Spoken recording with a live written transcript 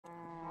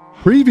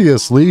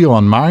Previously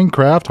on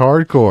Minecraft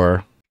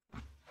Hardcore.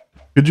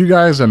 Could you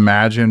guys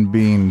imagine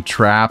being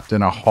trapped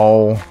in a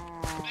hole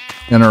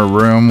in a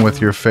room with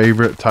your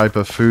favorite type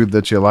of food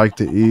that you like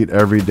to eat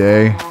every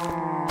day,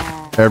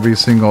 every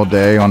single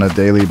day on a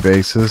daily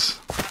basis?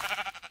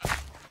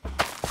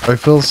 I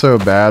feel so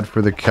bad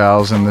for the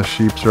cows and the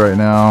sheeps right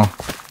now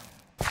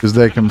because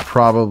they can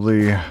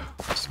probably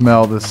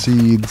smell the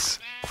seeds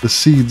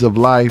of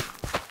life.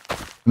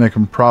 And they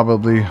can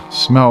probably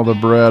smell the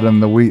bread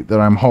and the wheat that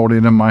I'm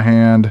holding in my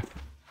hand.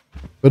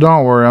 But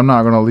don't worry, I'm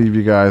not going to leave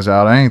you guys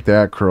out. I ain't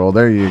that cruel.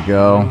 There you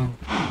go.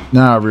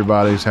 Now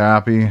everybody's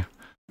happy.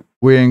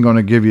 We ain't going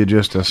to give you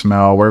just a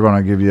smell. We're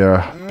going to give you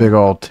a big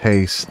old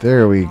taste.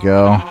 There we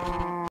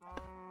go.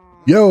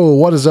 Yo,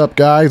 what is up,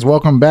 guys?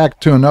 Welcome back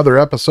to another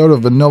episode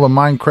of Vanilla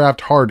Minecraft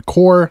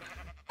Hardcore.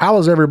 How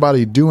is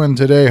everybody doing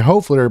today?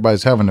 Hopefully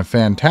everybody's having a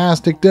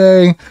fantastic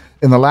day.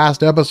 In the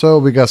last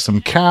episode, we got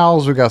some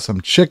cows, we got some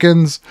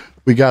chickens,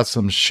 we got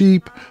some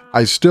sheep.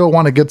 I still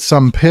want to get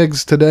some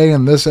pigs today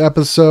in this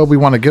episode. We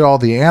want to get all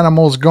the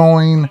animals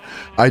going.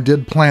 I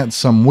did plant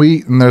some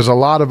wheat, and there's a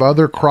lot of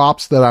other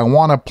crops that I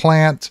want to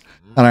plant.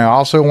 And I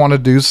also want to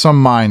do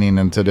some mining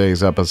in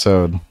today's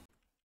episode.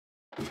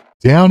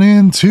 Down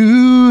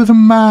into the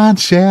mine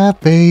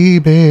shaft,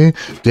 baby.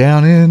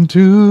 Down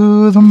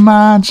into the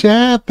mine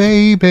shaft,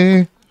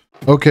 baby.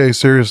 Okay,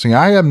 seriously,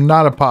 I am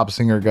not a pop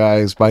singer,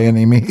 guys, by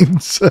any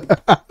means.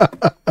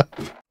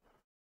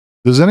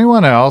 Does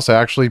anyone else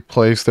actually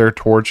place their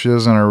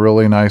torches in a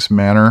really nice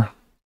manner?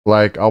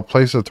 Like, I'll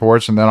place a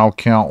torch and then I'll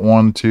count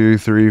 1, 2,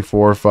 3,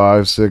 4,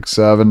 5, 6,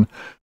 7,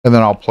 and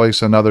then I'll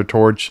place another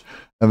torch,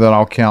 and then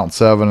I'll count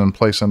 7 and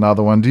place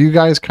another one. Do you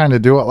guys kind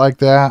of do it like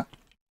that?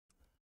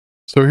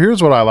 So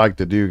here's what I like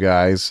to do,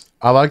 guys.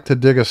 I like to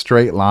dig a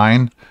straight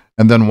line,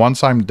 and then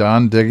once I'm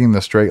done digging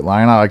the straight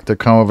line, I like to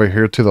come over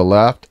here to the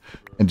left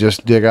and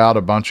just dig out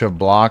a bunch of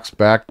blocks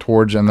back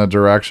towards in the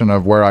direction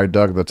of where I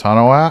dug the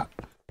tunnel at.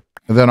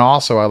 And then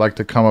also I like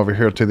to come over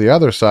here to the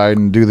other side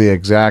and do the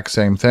exact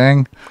same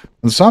thing.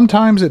 And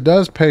sometimes it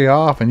does pay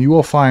off, and you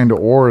will find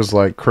ores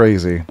like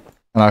crazy.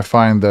 And I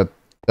find that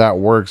that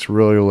works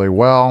really, really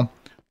well.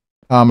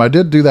 I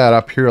did do that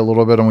up here a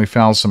little bit and we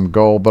found some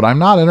gold, but I'm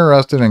not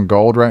interested in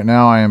gold right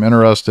now. I am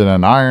interested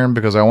in iron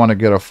because I want to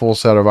get a full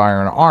set of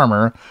iron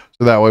armor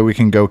so that way we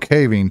can go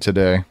caving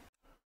today.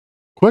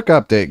 Quick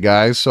update,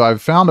 guys. So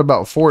I've found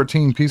about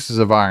 14 pieces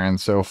of iron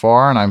so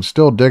far, and I'm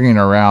still digging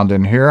around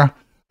in here.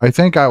 I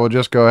think I will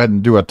just go ahead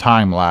and do a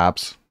time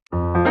lapse.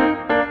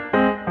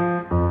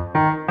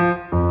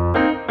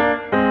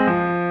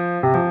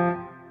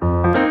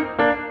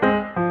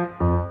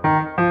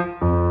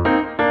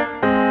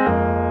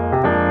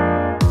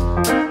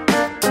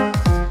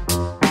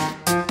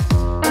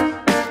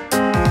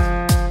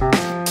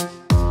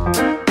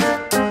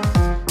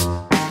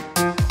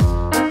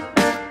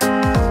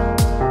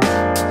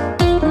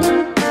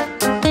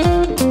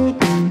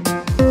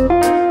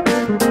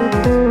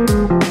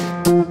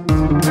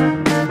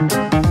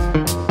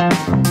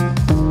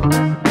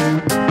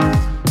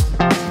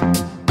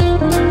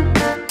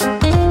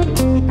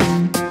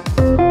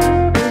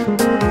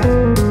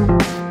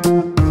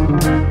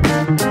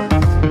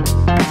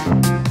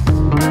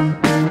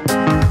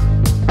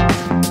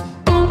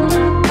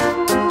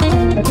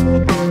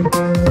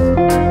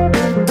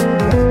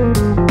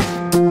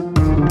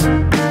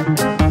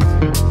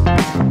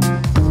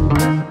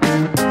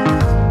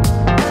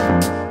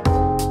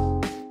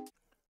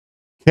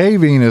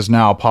 Caving is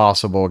now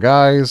possible,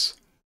 guys.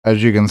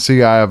 As you can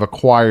see, I have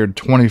acquired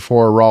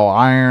 24 raw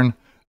iron,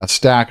 a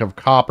stack of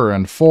copper,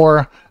 and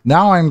 4.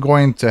 Now I'm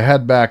going to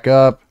head back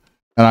up,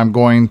 and I'm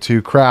going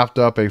to craft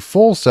up a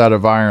full set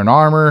of iron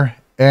armor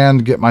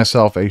and get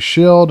myself a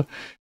shield.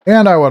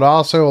 And I would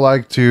also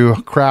like to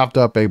craft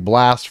up a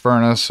blast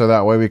furnace so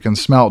that way we can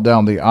smelt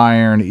down the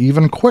iron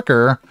even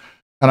quicker.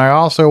 And I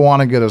also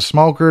want to get a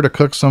smoker to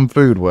cook some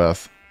food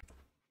with.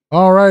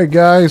 All right,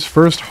 guys,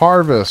 first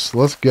harvest.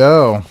 Let's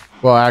go.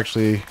 Well,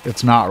 actually,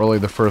 it's not really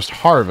the first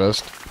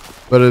harvest,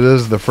 but it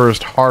is the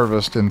first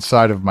harvest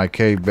inside of my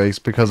cave base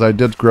because I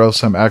did grow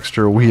some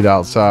extra wheat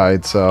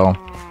outside, so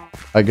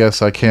I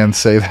guess I can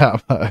say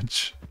that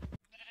much.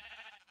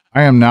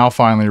 I am now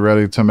finally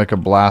ready to make a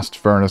blast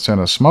furnace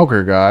and a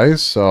smoker,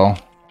 guys, so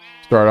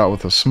start out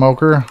with a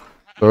smoker.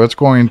 So it's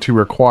going to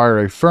require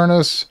a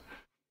furnace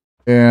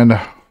and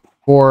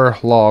 4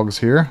 logs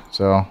here,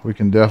 so we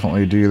can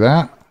definitely do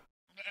that.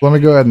 Let me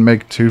go ahead and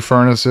make 2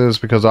 furnaces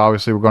because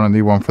obviously we're going to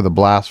need one for the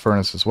blast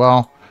furnace as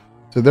well.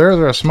 So there's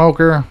our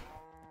smoker.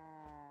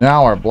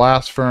 Now our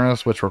blast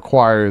furnace, which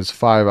requires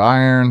 5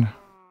 iron,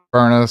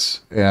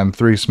 furnace, and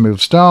 3 smooth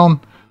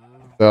stone.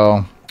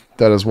 So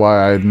that is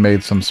why I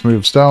made some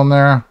smooth stone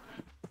there.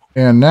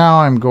 And now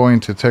I'm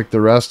going to take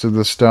the rest of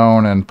the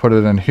stone and put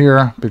it in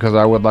here because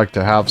I would like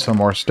to have some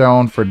more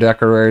stone for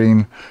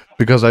decorating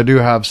because I do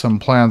have some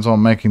plans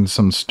on making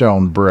some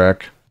stone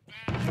brick.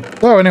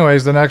 So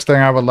anyways, the next thing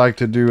I would like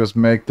to do is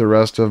make the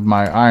rest of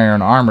my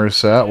iron armor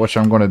set, which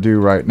I'm going to do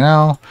right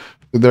now.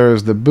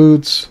 There's the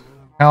boots,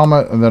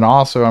 helmet, and then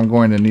also I'm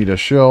going to need a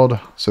shield.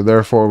 So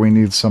therefore we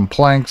need some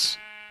planks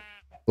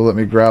So let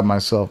me grab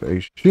myself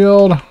a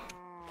shield.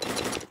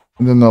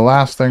 And then the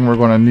last thing we're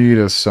going to need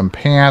is some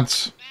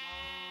pants.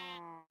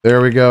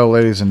 There we go,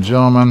 ladies and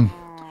gentlemen.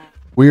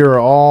 We are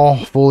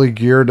all fully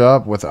geared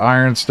up with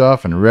iron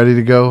stuff and ready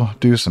to go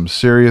do some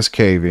serious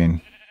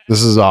caving.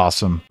 This is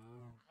awesome.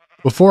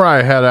 Before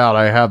I head out,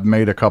 I have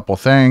made a couple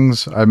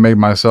things. I made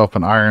myself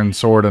an iron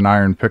sword, an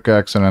iron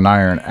pickaxe, and an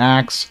iron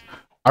axe.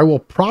 I will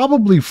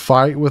probably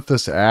fight with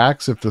this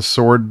axe if the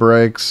sword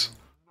breaks,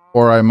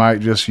 or I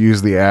might just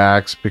use the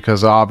axe,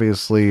 because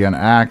obviously an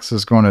axe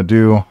is going to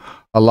do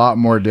a lot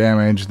more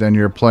damage than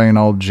your plain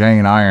old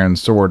Jane iron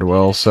sword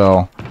will.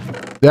 So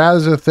that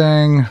is a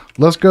thing.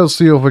 Let's go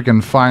see if we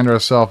can find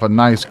ourselves a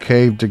nice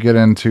cave to get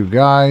into,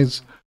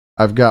 guys.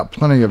 I've got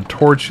plenty of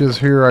torches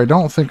here. I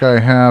don't think I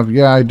have...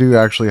 Yeah, I do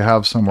actually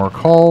have some more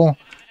coal.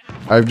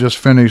 I've just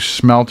finished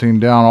smelting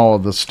down all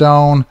of the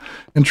stone.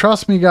 And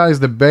trust me, guys,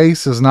 the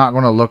base is not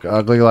going to look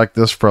ugly like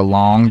this for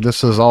long.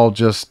 This is all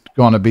just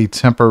going to be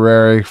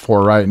temporary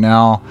for right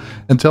now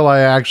until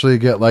I actually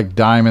get like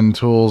diamond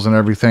tools and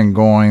everything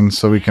going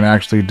so we can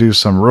actually do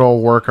some real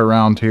work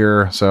around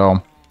here.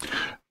 So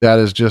that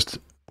is just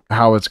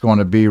how it's going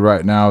to be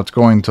right now. It's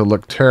going to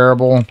look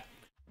terrible.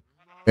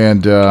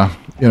 And,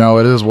 you know,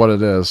 it is what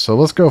it is. So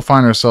let's go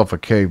find ourselves a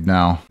cave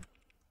now.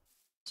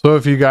 So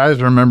if you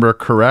guys remember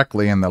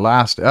correctly, in the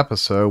last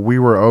episode, we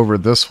were over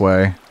this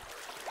way.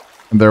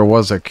 And there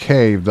was a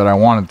cave that I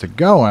wanted to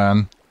go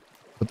in.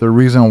 But the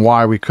reason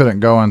why we couldn't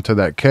go into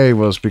that cave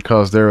was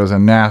because there was a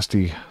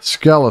nasty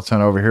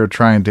skeleton over here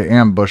trying to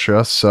ambush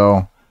us.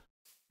 So,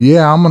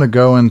 yeah, I'm going to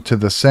go into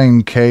the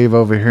same cave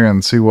over here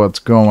and see what's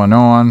going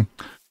on.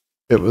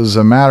 It was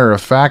a matter of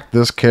fact,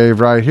 this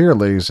cave right here,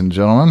 ladies and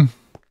gentlemen.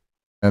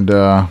 And,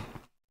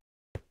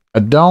 I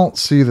don't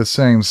see the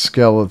same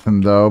skeleton,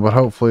 though, but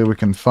hopefully we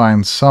can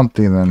find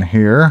something in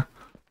here.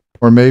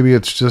 Or maybe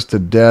it's just a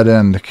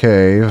dead-end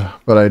cave,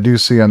 but I do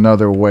see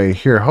another way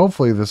here.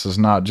 Hopefully this is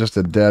not just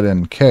a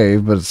dead-end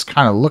cave, but it's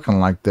kind of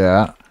looking like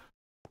that.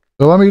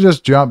 So let me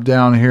just jump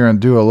down here and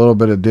do a little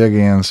bit of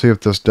digging and see if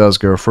this does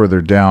go further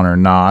down or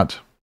not.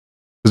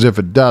 Because if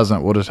it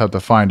doesn't, we'll just have to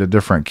find a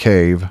different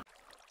cave.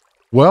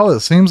 Well, it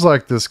seems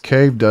like this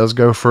cave does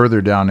go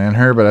further down in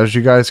here, but as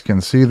you guys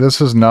can see,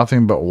 this is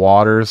nothing but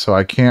water, so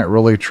I can't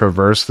really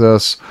traverse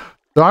this.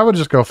 So I would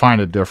just go find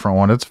a different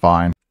one. It's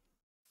fine.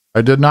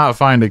 I did not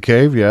find a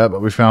cave yet,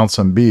 but we found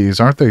some bees.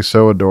 Aren't they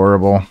so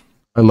adorable?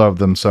 I love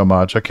them so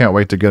much. I can't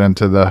wait to get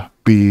into the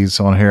bees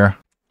on here.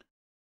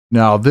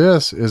 Now,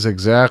 this is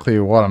exactly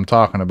what I'm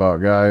talking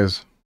about,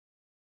 guys.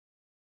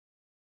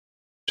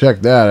 Check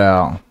that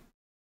out.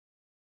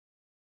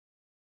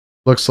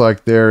 Looks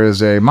like there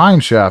is a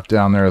mine shaft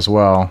down there as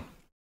well.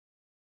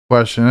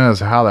 Question is,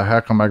 how the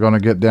heck am I going to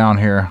get down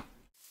here?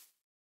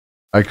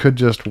 I could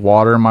just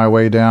water my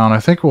way down.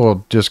 I think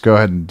we'll just go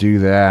ahead and do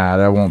that.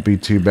 That won't be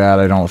too bad,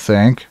 I don't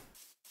think.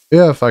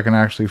 If I can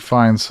actually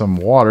find some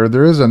water.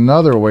 There is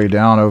another way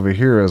down over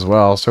here as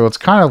well. So it's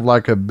kind of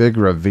like a big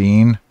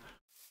ravine.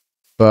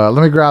 But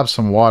let me grab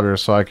some water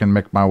so I can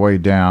make my way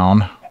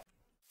down.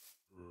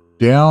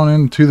 Down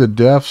into the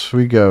depths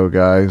we go,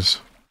 guys.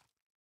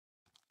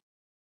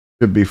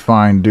 Should be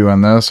fine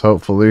doing this,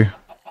 hopefully.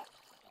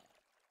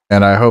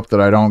 And I hope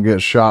that I don't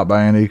get shot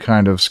by any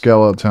kind of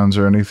skeletons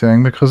or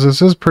anything, because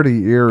this is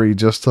pretty eerie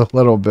just a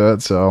little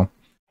bit, so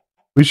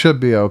we should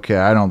be okay.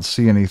 I don't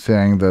see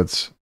anything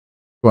that's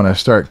going to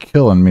start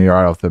killing me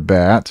right off the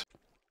bat.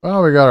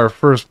 Well, we got our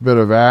first bit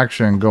of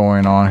action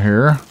going on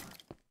here.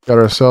 Got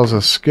ourselves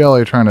a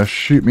skelly trying to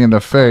shoot me in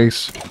the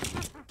face.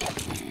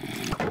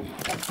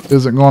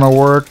 Isn't going to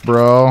work,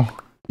 bro.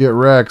 Get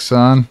wrecked,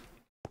 son.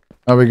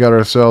 Now we got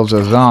ourselves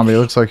a zombie.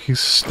 Looks like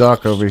he's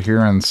stuck over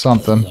here in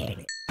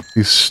something.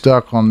 He's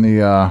stuck on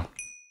the,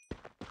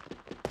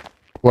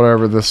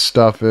 whatever this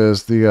stuff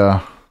is.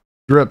 The,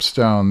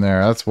 dripstone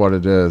there. That's what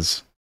it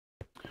is.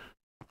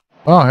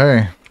 Oh,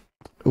 hey.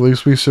 At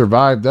least we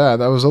survived that.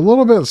 That was a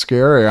little bit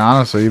scary,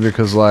 honestly,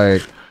 because,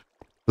 like,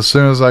 as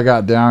soon as I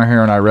got down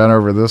here and I ran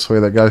over this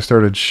way, that guy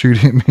started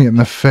shooting me in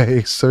the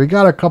face. So he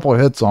got a couple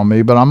hits on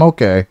me, but I'm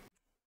okay.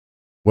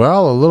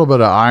 Well, a little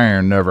bit of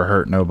iron never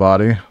hurt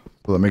nobody.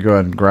 So let me go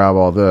ahead and grab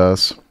all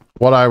this.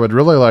 What I would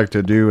really like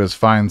to do is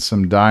find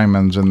some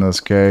diamonds in this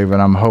cave,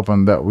 and I'm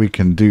hoping that we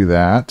can do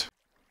that.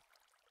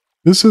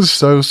 This is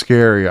so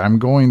scary. I'm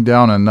going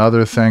down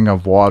another thing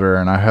of water,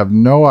 and I have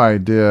no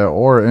idea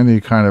or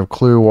any kind of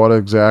clue what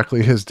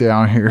exactly is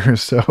down here.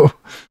 So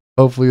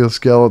hopefully a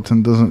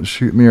skeleton doesn't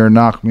shoot me or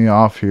knock me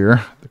off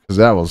here, because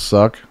that will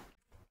suck.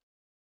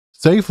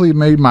 Safely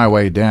made my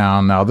way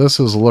down. Now this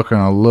is looking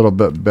a little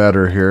bit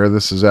better here.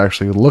 This is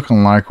actually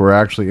looking like we're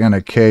actually in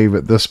a cave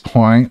at this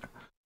point.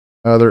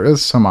 There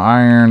is some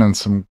iron and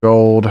some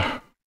gold.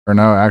 Or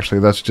no,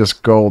 actually that's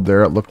just gold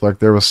there. It looked like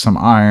there was some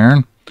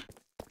iron.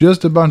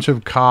 Just a bunch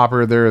of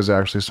copper. There is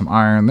actually some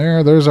iron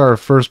there. There's our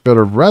first bit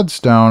of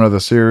redstone of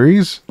the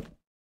series.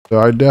 So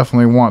I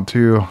definitely want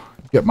to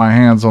get my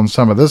hands on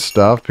some of this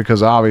stuff,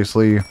 because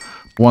obviously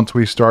once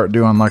we start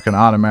doing like an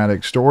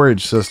automatic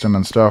storage system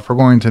and stuff, we're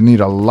going to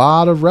need a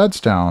lot of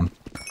redstone.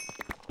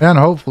 And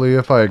hopefully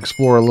if I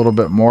explore a little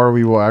bit more,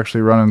 we will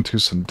actually run into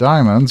some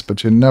diamonds,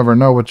 but you never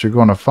know what you're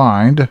going to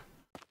find.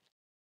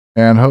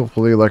 And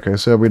hopefully, like I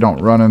said, we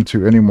don't run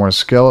into any more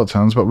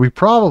skeletons, but we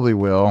probably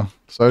will.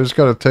 So I just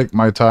got to take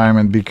my time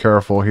and be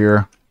careful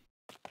here.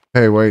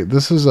 Hey, wait,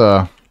 this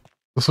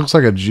looks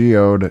like a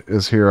geode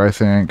is here, I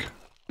think.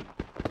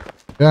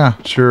 Yeah,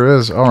 sure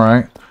is. All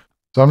right.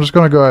 So I'm just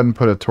going to go ahead and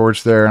put a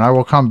torch there, and I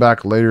will come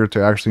back later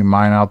to actually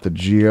mine out the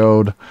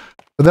geode.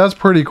 But that's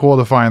pretty cool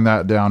to find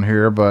that down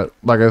here. But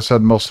like I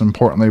said, most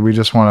importantly, we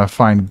just want to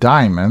find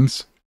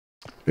diamonds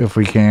if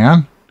we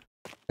can.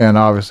 And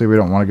obviously, we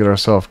don't want to get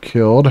ourselves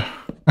killed.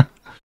 I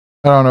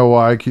don't know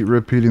why I keep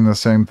repeating the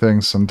same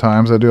things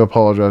sometimes. I do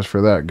apologize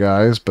for that,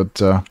 guys.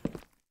 But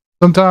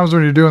sometimes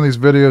when you're doing these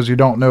videos, you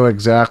don't know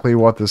exactly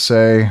what to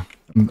say.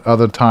 And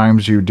other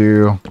times you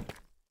do.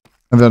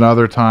 And then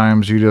other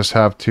times you just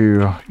have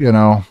to, you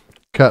know,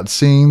 cut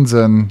scenes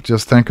and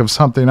just think of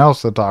something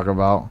else to talk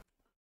about.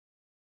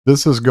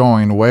 This is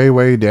going way,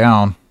 way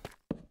down.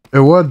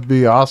 It would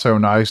be also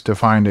nice to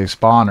find a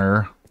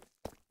spawner.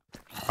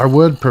 I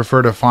would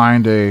prefer to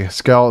find a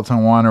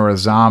skeleton one or a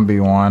zombie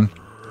one.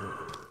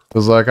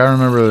 Because, like, I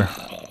remember...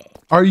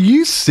 Are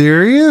you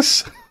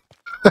serious?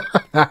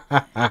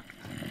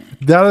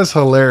 That is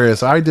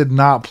hilarious. I did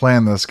not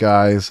plan this,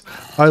 guys.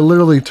 I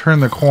literally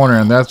turned the corner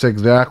and that's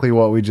exactly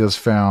what we just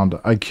found.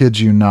 I kid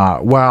you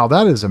not. Wow,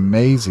 that is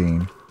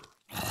amazing.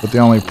 But the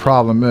only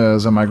problem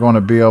is, am I going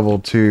to be able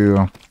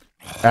to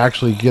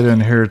actually get in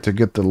here to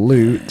get the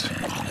loot?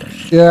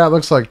 Yeah, it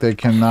looks like they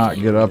cannot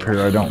get up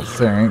here, I don't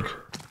think.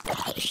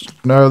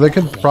 No, they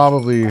could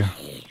probably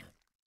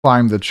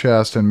climb the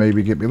chest and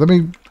maybe get me.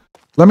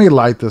 Let me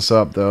light this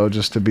up, though,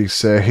 just to be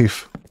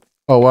safe.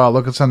 Oh, wow,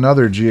 look, it's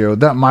another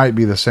geode. That might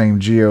be the same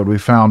geode we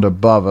found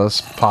above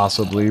us,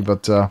 possibly.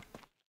 But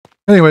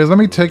anyways, let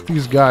me take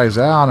these guys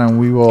out and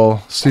we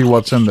will see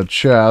what's in the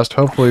chest.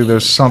 Hopefully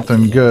there's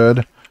something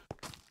good.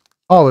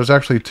 Oh, there's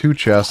actually 2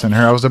 chests in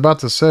here. I was about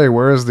to say,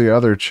 where is the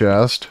other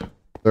chest?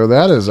 So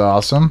that is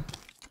awesome.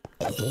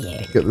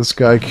 Get this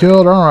guy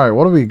killed. Alright,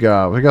 what do we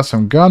got? We got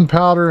some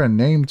gunpowder and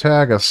name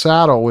tag, a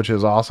saddle, which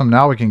is awesome.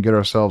 Now we can get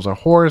ourselves a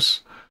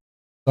horse,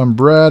 some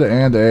bread,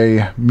 and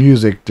a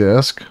music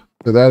disc.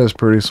 So that is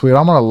pretty sweet.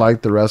 I'm going to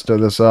light the rest of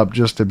this up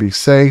just to be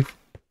safe.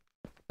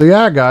 So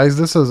yeah, guys,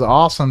 this is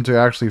awesome to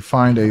actually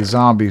find a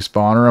zombie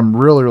spawner. I'm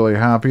really, really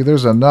happy.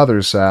 There's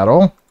another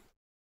saddle.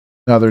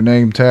 Another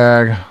name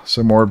tag.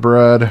 Some more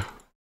bread.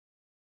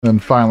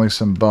 And finally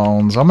some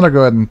bones. I'm going to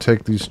go ahead and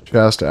take these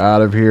chests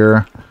out of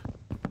here.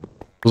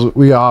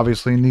 We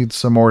obviously need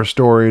some more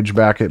storage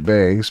back at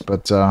base.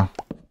 But, oh,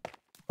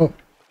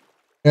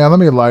 yeah, let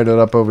me light it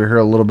up over here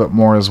a little bit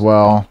more as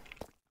well.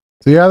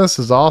 So yeah, this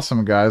is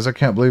awesome, guys. I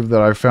can't believe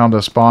that I found a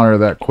spawner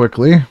that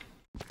quickly.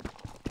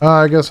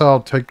 I guess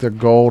I'll take the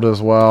gold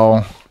as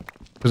well,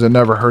 because it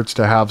never hurts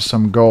to have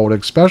some gold,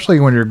 especially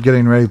when you're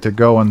getting ready to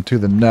go into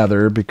the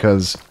nether,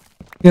 because,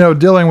 you know,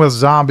 dealing with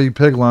zombie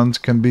piglins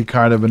can be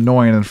kind of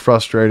annoying and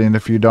frustrating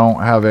if you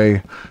don't have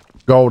a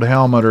gold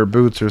helmet or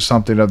boots or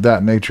something of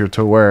that nature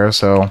to wear.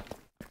 So,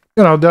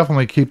 you know,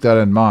 definitely keep that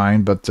in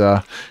mind. But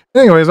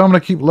anyways, I'm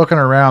going to keep looking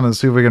around and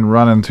see if we can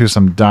run into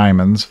some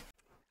diamonds.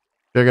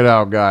 Check it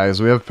out,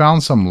 guys. We have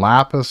found some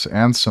lapis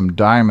and some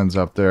diamonds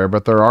up there,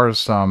 but there are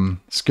some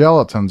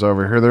skeletons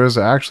over here. There is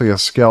actually a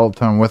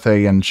skeleton with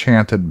a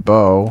enchanted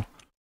bow.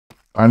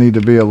 I need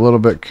to be a little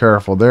bit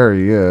careful. There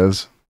he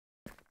is.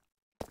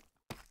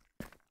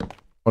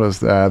 What is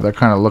that? That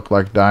kind of looked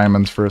like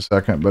diamonds for a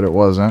second, but it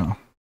wasn't.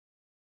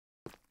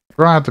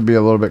 We're going to have to be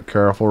a little bit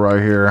careful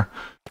right here.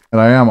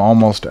 And I am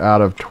almost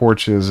out of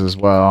torches as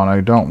well, and I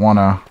don't want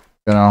to,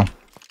 you know,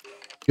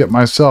 get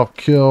myself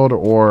killed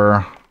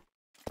or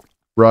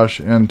rush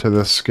into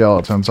this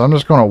skeleton. So I'm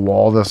just going to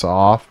wall this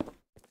off.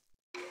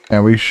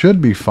 And we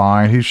should be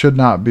fine. He should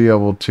not be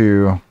able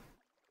to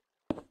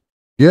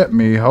get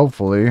me,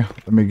 hopefully.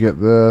 Let me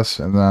get this.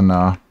 And then,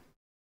 well,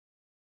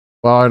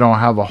 I don't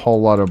have a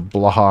whole lot of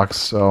blocks.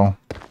 So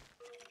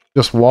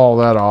just wall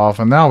that off.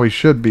 And now we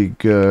should be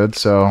good.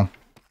 So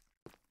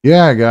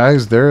yeah,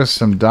 guys, there's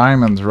some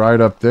diamonds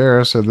right up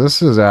there. So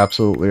this is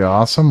absolutely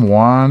awesome.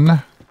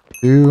 1,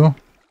 2...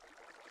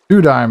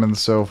 2 diamonds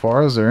so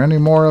far. Is there any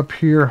more up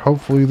here?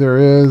 Hopefully there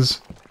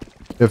is.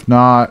 If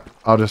not,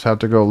 I'll just have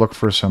to go look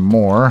for some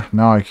more.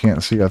 Now I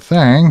can't see a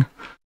thing.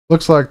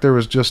 Looks like there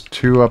was just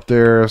 2 up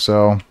there,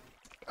 so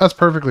that's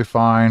perfectly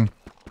fine.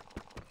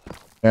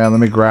 And let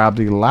me grab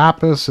the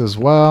lapis as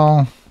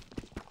well.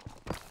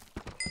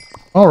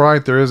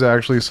 Alright, there is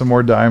actually some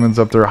more diamonds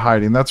up there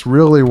hiding. That's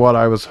really what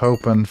I was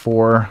hoping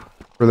for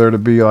there to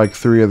be like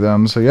 3 of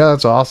them. So yeah,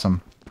 that's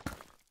awesome.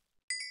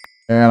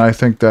 And I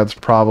think that's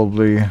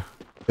probably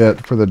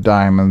it for the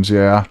diamonds,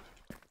 yeah.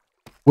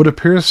 Would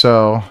appear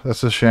so.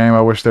 That's a shame.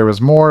 I wish there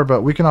was more,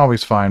 but we can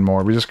always find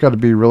more. We just got to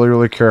be really,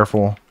 really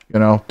careful, you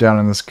know, down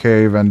in this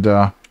cave. And,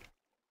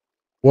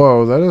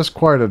 whoa, that is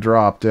quite a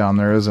drop down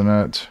there, isn't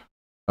it?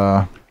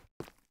 I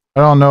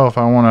don't know if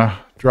I want to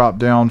drop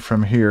down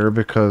from here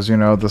because, you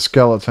know, the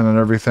skeleton and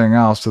everything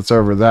else that's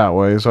over that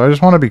way. So I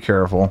just want to be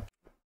careful.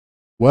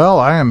 Well,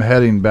 I am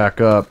heading back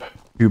up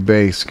to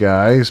base,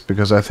 guys,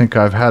 because I think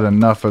I've had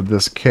enough of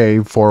this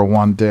cave for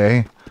one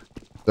day.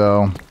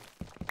 So,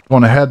 I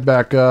want to head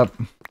back up,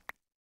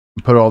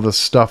 put all this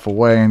stuff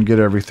away and get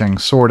everything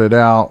sorted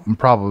out, and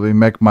probably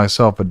make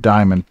myself a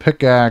diamond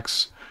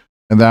pickaxe,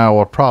 and that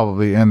will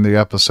probably end the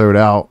episode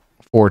out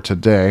for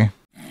today.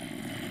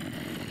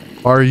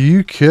 Are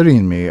you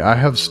kidding me? I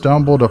have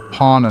stumbled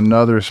upon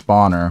another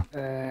spawner.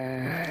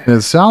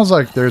 It sounds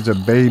like there's a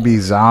baby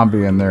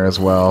zombie in there as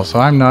well, so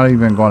I'm not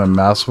even going to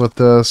mess with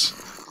this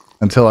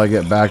until I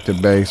get back to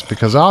base,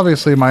 because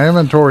obviously my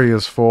inventory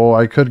is full.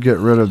 I could get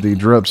rid of the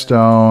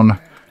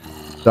dripstone,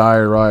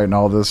 diorite, and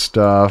all this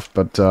stuff,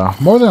 but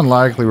more than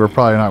likely we're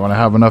probably not going to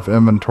have enough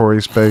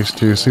inventory space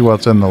to see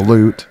what's in the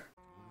loot.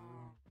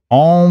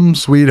 Home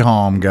sweet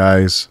home,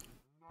 guys.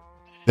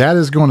 That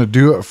is going to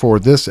do it for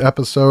this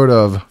episode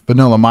of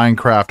Vanilla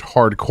Minecraft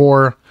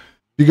Hardcore.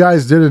 If you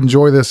guys did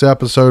enjoy this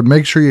episode,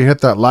 make sure you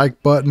hit that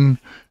like button,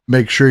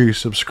 make sure you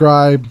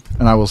subscribe,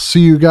 and I will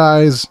see you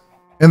guys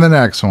in the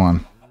next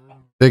one.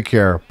 Take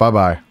care.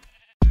 Bye-bye.